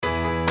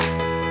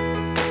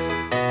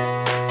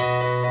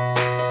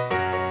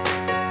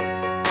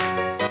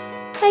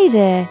Hey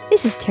there,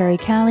 this is Terry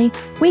Cowley,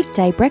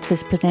 weekday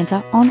breakfast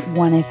presenter on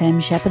 1FM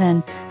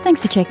Shepparton.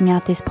 Thanks for checking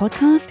out this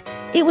podcast.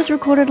 It was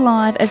recorded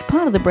live as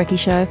part of The Brekkie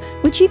Show,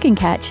 which you can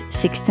catch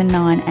 6 to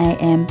 9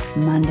 a.m.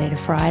 Monday to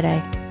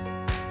Friday.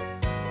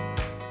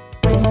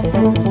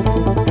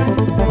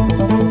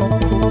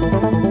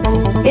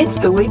 It's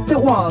the week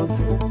that was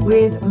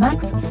with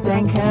Max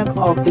Stankamp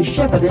of the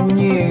Shepparton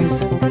News.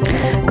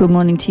 Good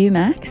morning to you,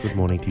 Max. Good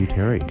morning to you,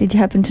 Terry. Did you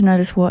happen to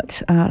notice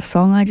what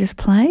song I just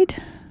played?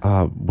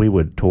 We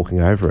were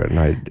talking over it,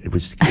 and it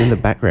was in the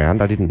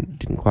background. I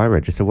didn't quite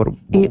register what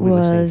it were we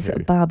was. listening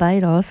to?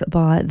 Barbados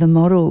by The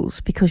Models,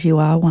 because you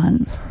are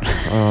one.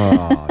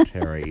 Oh,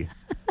 Terry.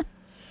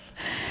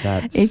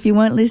 If you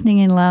weren't listening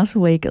in last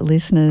week,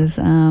 listeners,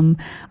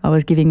 I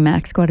was giving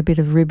Max quite a bit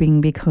of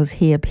ribbing because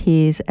he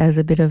appears as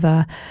a bit of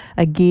a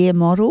gear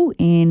model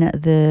in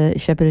the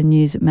Shepparton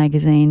News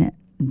magazine,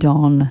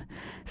 Don.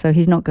 So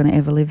he's not going to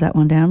ever live that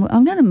one down.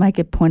 I'm going to make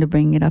a point of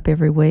bringing it up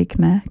every week,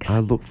 Max. I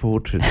look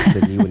forward to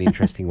the new and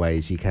interesting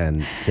ways you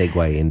can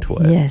segue into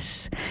it.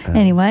 Yes.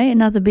 Anyway,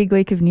 another big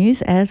week of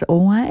news, as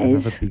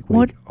always. Another big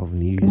week of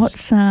news.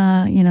 What's, what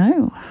are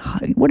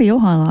your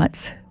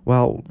highlights?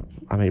 Well,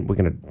 I mean, we're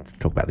going to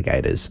talk about the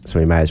Gators, so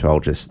we may as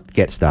well just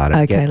get started.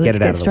 Okay, let's get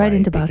it out get of the straight way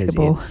into because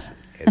basketball.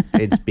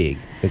 It's big.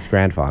 It's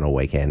grand final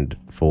weekend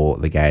for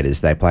the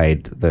Gators. They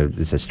played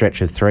there's a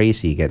stretch of three,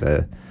 so you get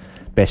a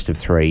best of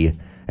three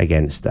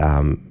against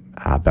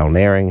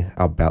Ballerine,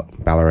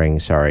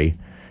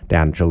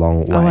 down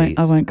Geelong way.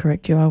 I won't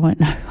correct you. I won't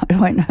know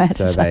how to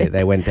So say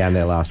they went down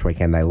there last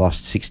weekend. They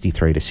lost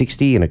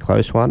 63-60 in a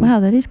close one. Wow,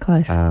 that is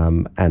close.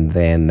 And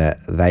then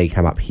they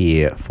come up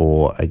here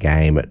for a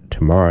game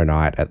tomorrow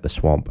night at the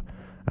Swamp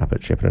up at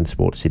Shepparton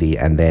Sports City.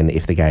 And then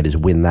if the Gators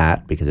win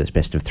that, because it's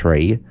best of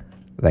three,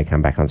 they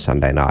come back on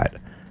Sunday night.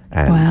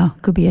 And wow,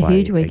 could be a play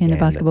huge weekend of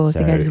again. basketball if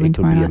the Gators win it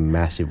could tomorrow be night. a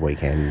massive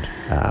weekend.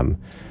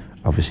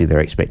 Obviously, they're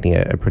expecting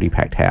a pretty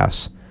packed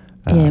house.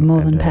 Yeah,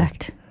 more than and,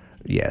 packed.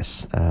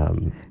 Yes.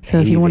 So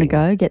if you want to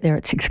go, get there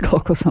at 6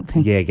 o'clock or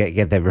something. Yeah,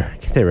 get there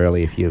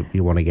early if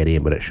you want to get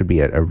in, but it should be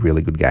a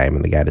really good game,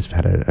 and the Gators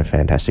have had a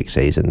fantastic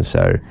season.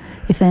 So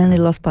if they only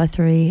lost by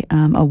 3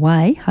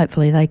 away,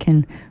 hopefully they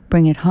can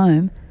bring it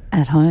home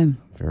at home.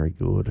 very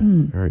good.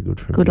 Very good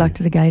from Good you. luck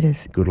to the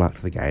Gators. Good luck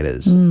to the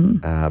Gators.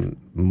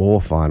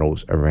 More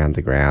finals around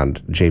the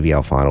ground.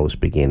 GVL finals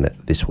begin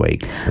this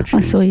week. I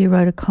saw you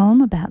wrote a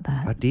column about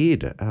that. I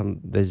did.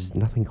 There's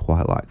nothing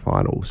quite like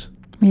finals.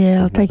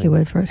 Yeah, I'll take your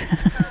word for it.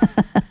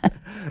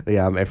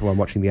 Everyone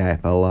watching the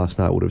AFL last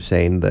night would have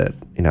seen that,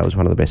 it was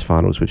one of the best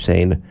finals we've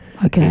seen.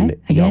 Okay,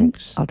 in again,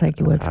 yonks. I'll take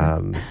your word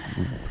for it.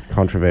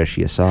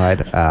 Controversy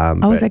aside.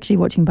 I was actually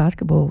watching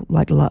basketball,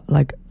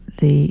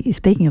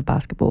 speaking of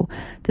basketball,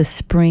 the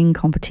spring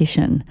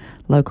competition,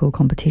 local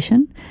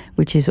competition,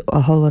 which is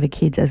a whole lot of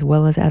kids as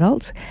well as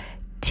adults,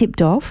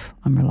 tipped off,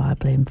 I'm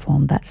reliably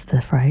informed that's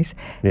the phrase,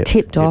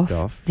 tipped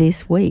off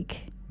this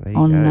week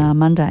on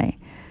Monday.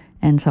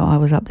 And so I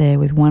was up there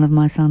with one of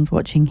my sons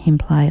watching him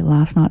play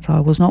last night. So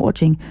I was not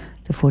watching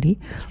the footy,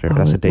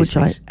 which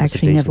I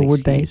actually never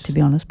would be, to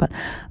be honest. But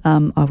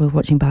I was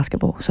watching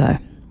basketball. So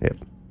yep,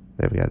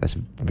 there we go. That's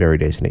a very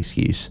decent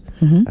excuse.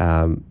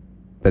 Mm-hmm.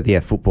 But yeah,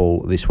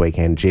 football this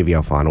weekend.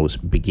 GVL finals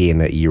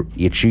begin.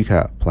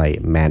 Echuca play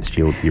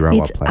Mansfield.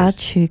 Euroa it's plays.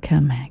 Echuca,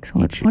 Max.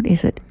 What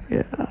is it?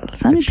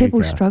 So many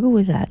people struggle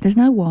with that. There's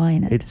no Y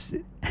in it.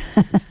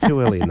 It's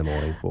too early in the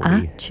morning for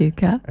me.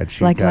 Echuca.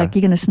 Echuca. Like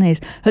you're going to sneeze.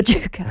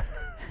 Echuca.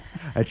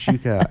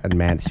 Echuca and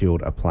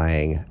Mansfield are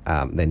playing.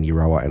 Then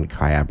Euroa and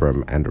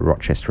Kyabram and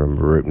Rochester and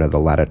Mooroopna, the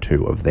latter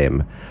two of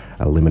them,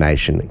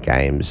 elimination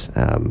games.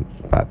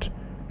 But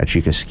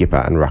Echuca skipper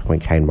and ruckman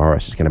Kane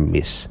Morris is going to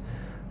miss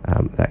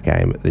that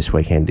game this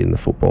weekend in the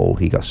football.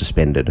 He got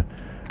suspended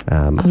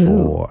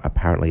for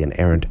apparently an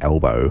errant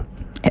elbow.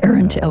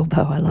 Errant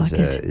elbow, I like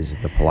it. Is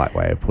the polite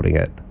way of putting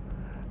it.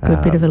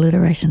 Good bit of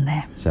alliteration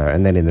there. So,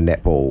 and then in the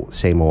netball,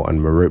 Seymour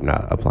and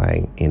Mooroopna are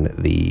playing in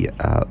the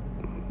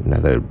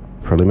the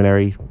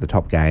preliminary, the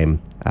top game,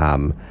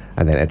 and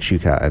then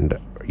Echuca and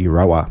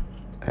Euroa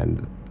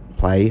and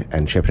play,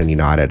 and Shepparton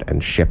United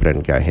and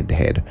Shepparton go head to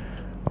head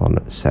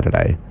on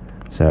Saturday.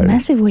 So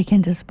massive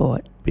weekend of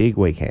sport. Big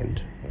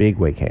weekend.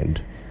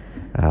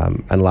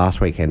 And last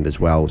weekend as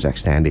well, Zach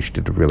Standish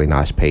did a really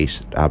nice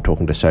piece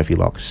talking to Sophie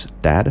Locke's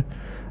dad.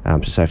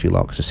 So Sophie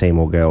Locke's a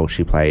Seymour girl.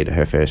 She played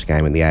her first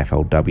game in the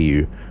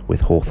AFLW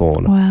with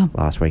Hawthorn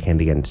last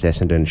weekend against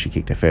Essendon. She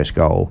kicked her first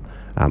goal.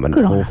 And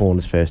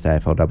Hawthorn's first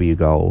AFLW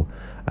goal.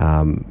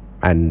 And,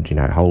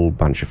 a whole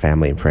bunch of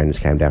family and friends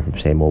came down from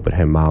Seymour, but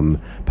her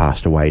mum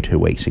passed away 2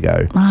 weeks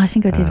ago. Oh, I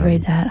think I did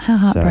read that. How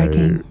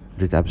heartbreaking.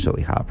 So it's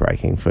absolutely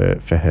heartbreaking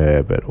for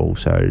her, but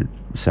also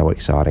so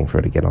exciting for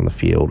her to get on the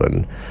field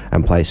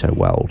and play so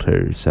well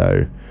too.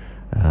 So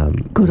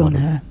good on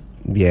her.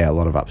 Yeah, a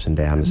lot of ups and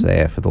downs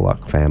there for the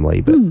Locke family,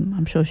 but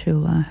I'm sure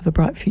she'll have a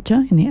bright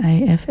future in the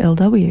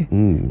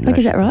AFLW. Did I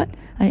get that right?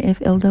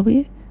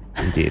 AFLW?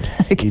 You did.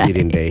 Okay. You did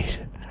indeed.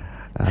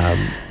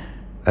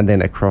 And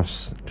then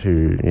across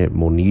to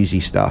more newsy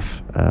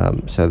stuff.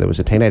 So there was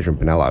a teenager in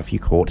Benalla, a few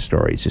court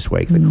stories this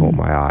week that caught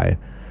my eye.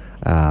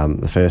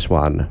 The first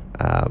one,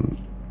 a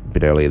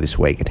bit earlier this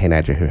week, a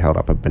teenager who held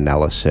up a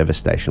Benalla service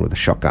station with a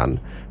shotgun,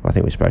 who I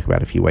think we spoke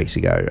about a few weeks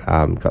ago,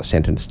 got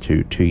sentenced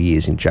to 2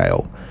 years in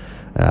jail.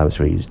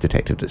 So he was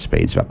detected at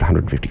speeds of up to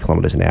 150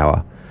 kilometres an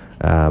hour,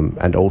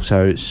 and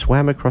also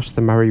swam across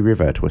the Murray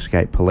River to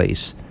escape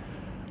police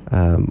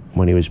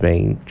when he was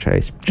being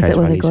chased Is that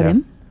where they got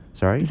him?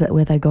 Sorry? Is that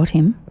where they got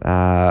him?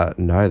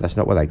 No, that's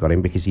not where they got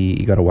him, because he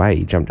got away.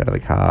 He jumped out of the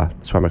car,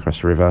 swam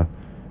across the river.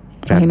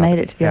 He made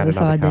it to the other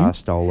side car, then?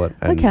 Stole it,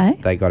 and Okay.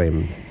 they got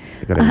him.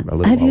 They got him a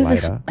little while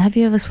later. Have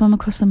you ever swum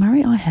across the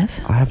Murray? I have.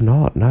 I have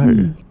not.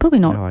 No. Probably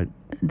not No,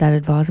 that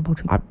advisable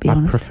to be I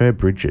honest. prefer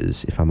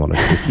bridges, if I'm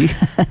honest with you.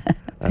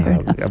 Fair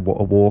enough. A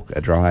walk,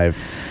 a drive.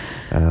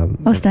 I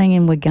was staying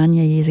in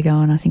Waganya years ago,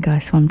 and I think I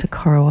swam to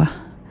Corowa,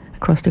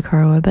 across to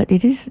Corowa, but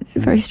it's a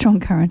very strong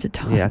current at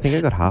times. Yeah, I think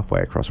I got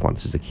halfway across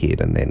once as a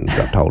kid, and then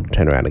got told to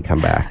turn around and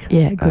come back.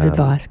 Yeah, good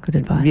advice. Good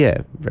advice.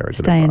 Yeah, very good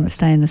advice.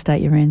 Stay in the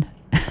state you're in.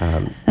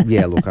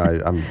 Yeah, look,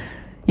 I'm.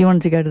 You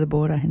wanted to go to the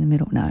border in the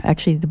middle? No,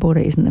 actually, the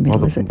border isn't the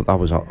middle, is it? I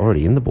was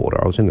already in the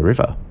border. I was in the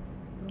river.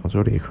 I was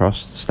already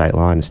across the state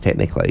lines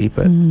technically,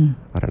 but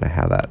I don't know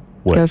how that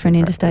works. Go for an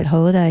interstate practice.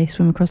 holiday,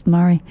 swim across the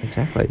Murray.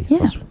 Exactly.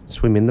 Yeah.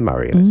 Swim in the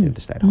Murray, and it's an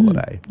interstate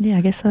holiday. Yeah,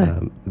 I guess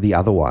so. The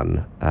other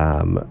one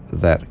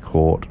that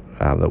caught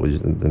that was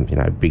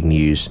big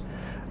news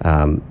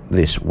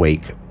this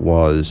week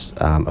was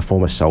a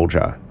former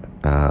soldier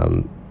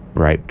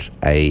raped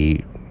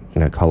a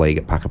colleague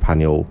at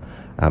Puckapunyal.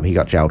 He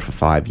got jailed for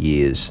 5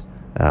 years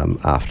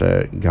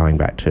after going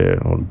back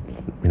to,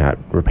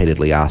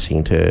 repeatedly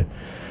asking to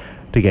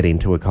get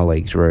into a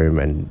colleague's room,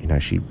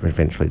 and she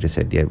eventually just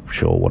said, "Yeah,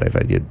 sure,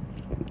 whatever. You're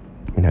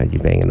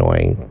being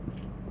annoying,"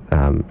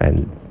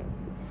 and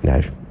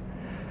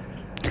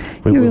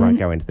we won't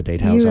go into the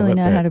details of it. You really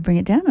know how to bring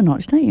it down a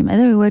notch, don't you?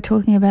 Maybe we were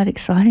talking about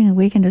exciting a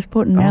weekend of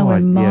sport, and now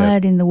we're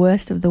mired in the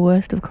worst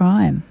of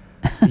crime.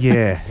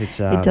 Yeah, it's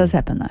it does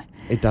happen though.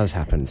 It does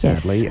happen,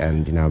 sadly, Yes.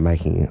 and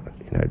making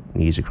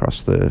news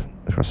across the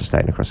state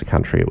and across the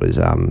country. It was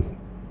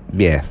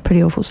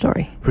Pretty awful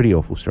story. pretty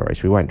awful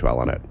stories. We won't dwell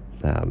on it.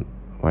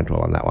 Won't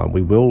dwell on that one.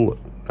 We will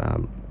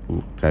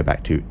go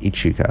back to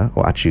Echuca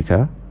or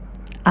Achuca.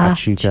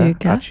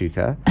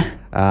 Achuca.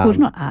 Well, it's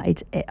not R.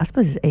 I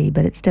suppose it's E,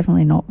 but it's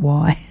definitely not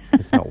Y.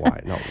 It's not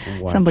Y. Not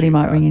Y. Somebody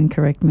might ring and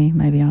correct me.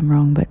 Maybe I'm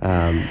wrong, but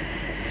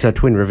So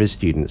Twin Rivers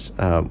students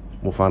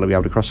will finally be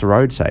able to cross the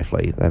road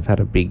safely. They've had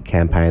a big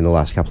campaign the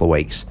last couple of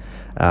weeks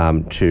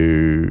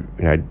to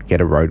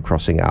get a road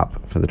crossing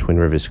up for the Twin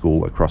Rivers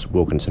School across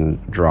Wilkinson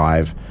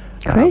Drive.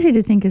 crazy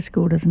to think a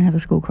school doesn't have a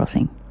school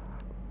crossing.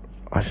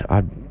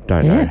 I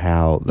don't know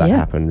how that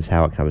happens,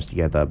 how it comes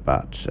together,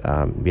 but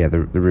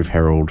the Riv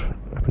Herald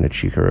up in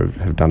Echuca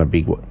have done a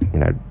big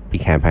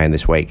campaign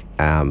this week.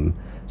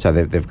 So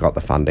they've got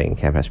the funding.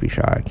 Campaspe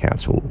Shire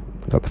Council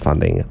got the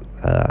funding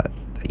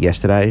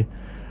yesterday,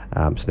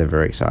 so they're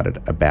very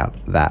excited about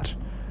that.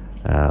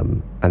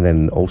 And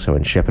then also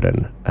in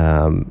Shepparton,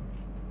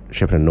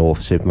 Shepparton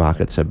North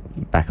supermarkets are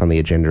back on the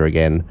agenda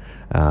again.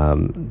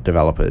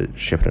 Developer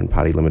Shepparton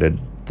Party Limited,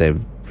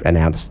 they've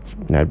announced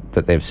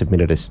that they've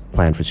submitted a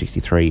plan for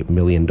 $63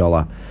 million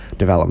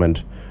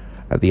development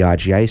at the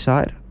IGA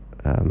site.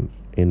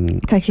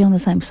 It's actually on the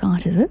same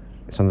site, is it?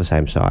 It's on the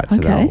same site,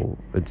 Okay. so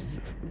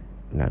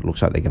it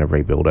looks like they're going to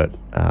rebuild it.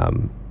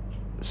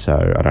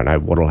 So I don't know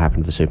what will happen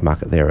to the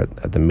supermarket there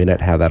at the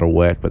minute, how that'll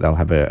work, but they'll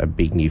have a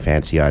big new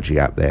fancy IGA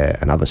up there,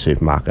 another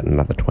supermarket, and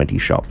another 20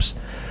 shops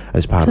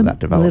as part of that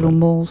development. A little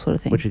mall sort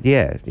of thing. Which is,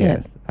 yeah.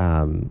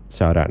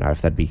 So I don't know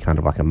if that'd be kind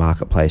of like a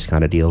marketplace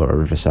kind of deal or a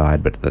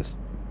Riverside,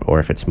 or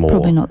if it's more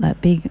Probably not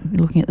that big.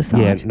 Looking at the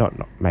site. Yeah,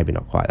 maybe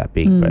not quite that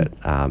big, but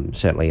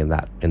certainly in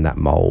that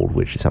mould,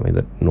 which is something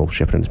that North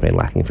Shepparton's been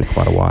lacking for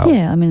quite a while.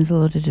 Yeah, I mean there's a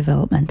lot of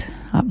development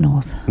up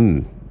north.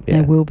 Yeah.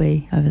 There will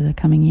be over the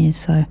coming years,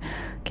 so I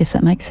guess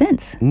that makes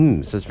sense.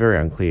 So it's very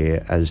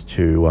unclear as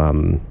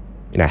to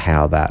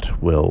how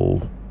that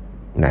will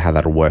how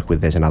that'll work.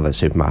 With there's another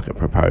supermarket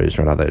proposed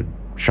or another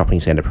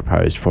shopping centre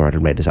proposed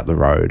 400 metres up the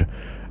road,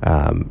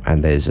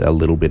 and there's a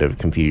little bit of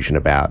confusion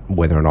about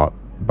whether or not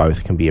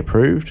both can be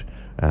approved,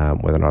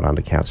 whether or not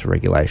under council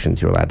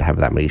regulations you're allowed to have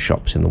that many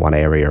shops in the one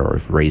area, or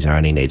if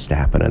rezoning needs to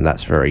happen, and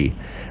that's very,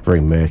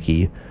 very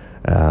murky.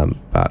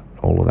 But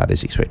all of that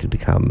is expected to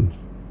come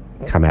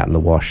out in the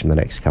wash in the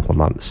next couple of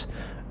months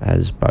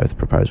as both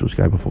proposals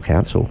go before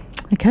council.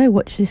 Okay,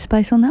 watch this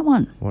space on that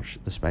one. Watch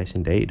the space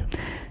indeed.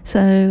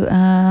 So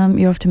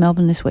you're off to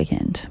Melbourne this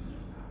weekend,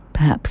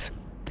 perhaps.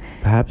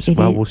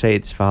 We'll see.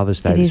 It's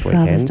Father's Day this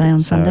weekend. It is Father's Day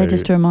on Sunday.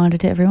 Just a reminder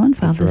to everyone,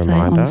 Father's Day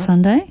on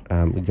Sunday.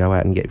 Go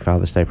out and get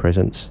Father's Day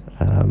presents.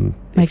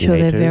 Make sure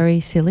they're very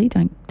silly.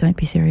 Don't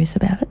be serious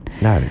about it.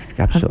 No,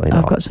 absolutely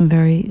not. I've got some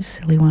very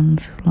silly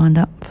ones lined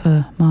up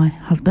for my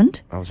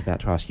husband. I was about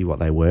to ask you what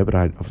they were, but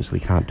I obviously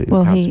can't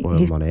Well, spoil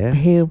them on air.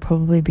 He'll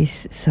probably be,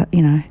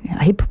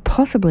 he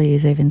possibly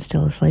is even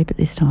still asleep at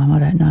this time. I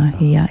don't know.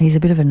 He's a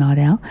bit of a night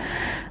owl.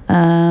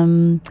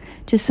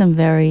 Just some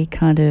very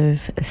kind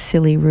of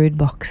silly, rude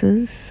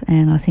boxes,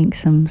 and I think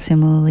some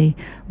similarly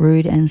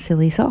rude and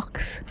silly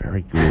socks.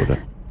 Very good.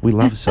 We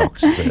love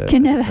socks.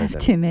 Can never have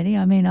too many.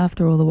 I mean,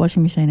 after all, the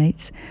washing machine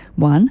eats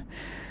one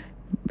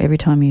every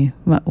time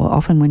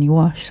often when you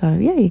wash. So,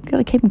 yeah, you've got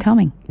to keep them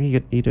coming. You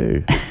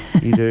do.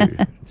 You do.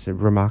 It's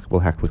remarkable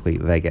how quickly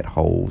they get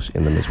holes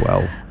in them as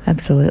well.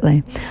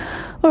 Absolutely.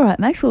 All right,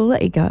 Max, we'll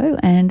let you go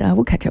and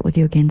we'll catch up with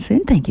you again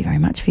soon. Thank you very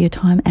much for your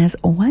time as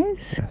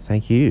always. Yeah,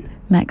 thank you.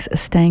 Max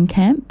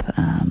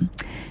Steenkamp,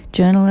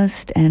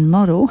 journalist and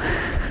model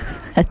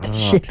at the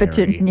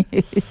Shepparton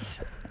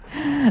News.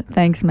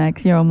 Thanks,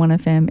 Max. You're on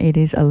 1FM. It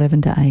is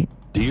 11 to 8.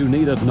 Do you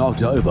need it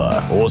knocked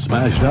over or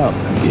smashed up?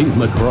 Keith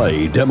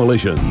McRae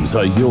Demolitions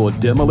are your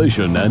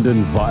demolition and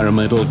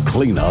environmental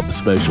cleanup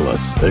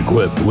specialists.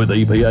 Equipped with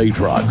EPA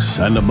trucks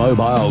and a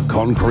mobile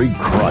concrete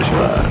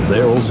crusher.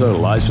 They're also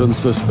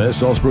licensed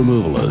asbestos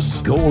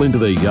removalists. Call into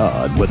their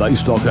yard where they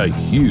stock a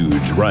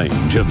huge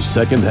range of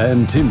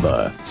second-hand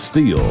timber,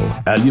 steel,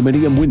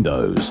 aluminium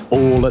windows,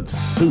 all at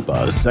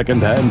super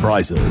second-hand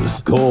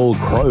prices. Call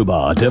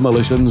Crowbar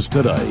Demolitions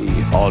today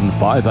on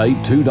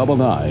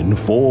 58299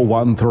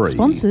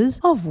 413. Sponsors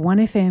of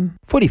 1FM.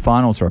 Footy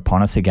finals are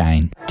upon us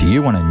again. Do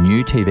you want a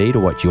new TV to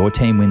watch your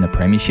team win the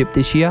premiership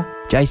this year?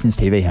 Jason's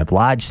TV have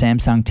large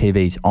Samsung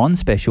TVs on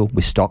special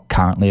with stock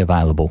currently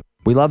available.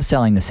 We love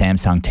selling the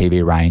Samsung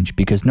TV range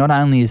because not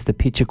only is the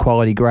picture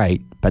quality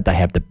great, but they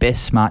have the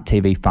best smart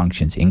TV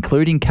functions,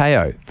 including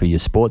KO for your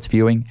sports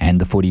viewing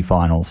and the footy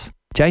finals.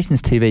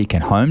 Jason's TV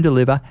can home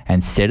deliver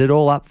and set it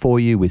all up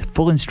for you with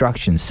full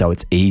instructions so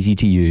it's easy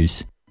to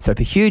use. So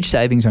for huge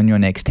savings on your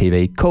next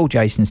TV, call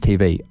Jason's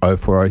TV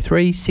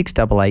 0403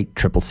 688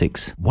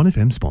 666.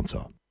 1FM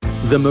sponsor.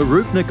 The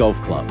Mooroopna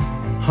Golf Club,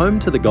 home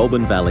to the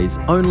Goulburn Valley's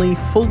only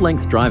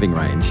full-length driving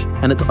range,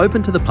 and it's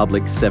open to the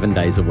public 7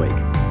 days a week.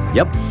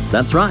 Yep,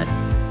 that's right.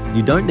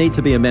 You don't need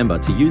to be a member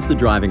to use the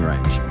driving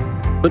range.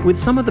 But with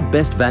some of the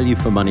best value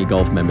for money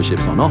golf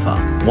memberships on offer,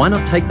 why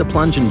not take the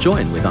plunge and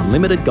join with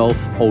unlimited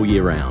golf all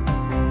year round?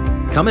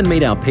 Come and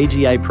meet our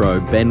PGA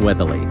pro, Ben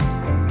Weatherly.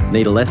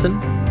 Need a lesson?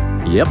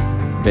 Yep.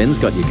 Ben's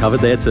got you covered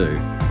there too.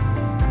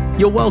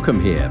 You're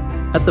welcome here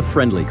at the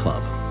Friendly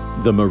Club,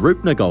 the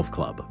Mooroopna Golf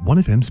Club.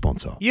 1FM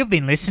sponsor. You've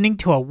been listening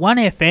to a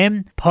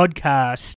 1FM podcast.